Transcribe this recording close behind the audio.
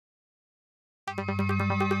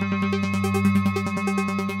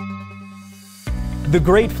The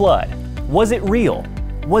Great Flood. Was it real?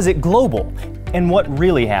 Was it global? And what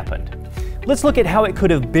really happened? Let's look at how it could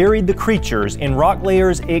have buried the creatures in rock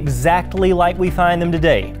layers exactly like we find them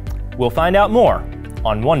today. We'll find out more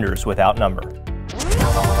on Wonders Without Number.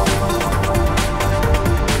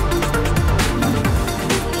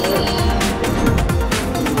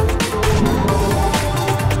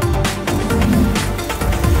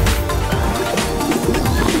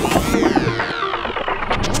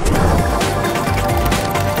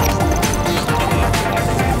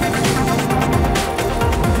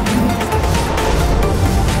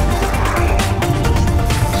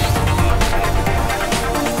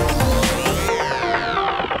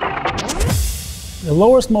 The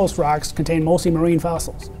lowest most rocks contain mostly marine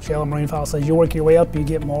fossils, shallow marine fossils. As you work your way up, you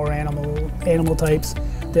get more animal types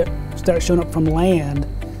that start showing up from land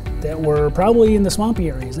that were probably in the swampy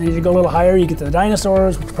areas. And as you go a little higher, you get to the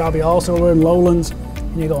dinosaurs, which probably also were in lowlands.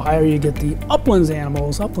 And you go higher, you get the uplands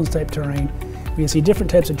animals, uplands type terrain. You see different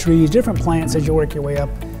types of trees, different plants as you work your way up,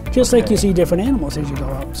 just like you see different animals as you go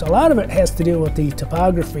up. So a lot of it has to do with the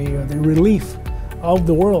topography or the relief of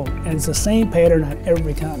the world, and it's the same pattern on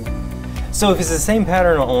every continent. So if it's the same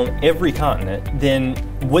pattern on every continent, then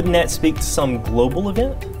wouldn't that speak to some global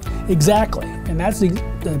event? Exactly, and that's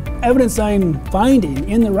the evidence I'm finding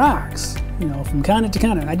in the rocks, you know, from continent to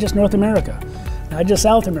continent, not just North America, not just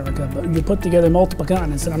South America, but you put together multiple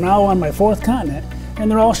continents, and I'm now on my 4th continent, and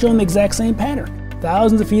they're all showing the exact same pattern.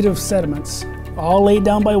 Thousands of feet of sediments, all laid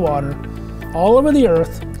down by water, all over the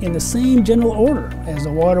earth in the same general order. As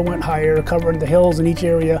the water went higher, covering the hills in each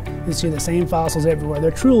area, you see the same fossils everywhere.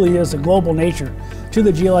 There truly is a global nature to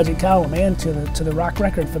the geologic column and to the rock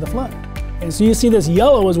record for the flood. And so you see this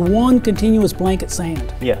yellow is one continuous blanket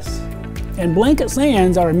sand. Yes. And blanket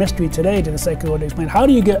sands are a mystery today to the secular to explain. How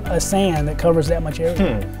do you get a sand that covers that much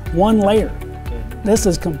area? One layer. This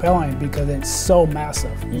is compelling because it's so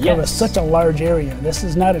massive. It covers such a large area. This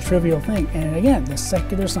is not a trivial thing. And again, the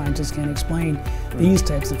secular scientists can explain these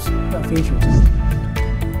types of features.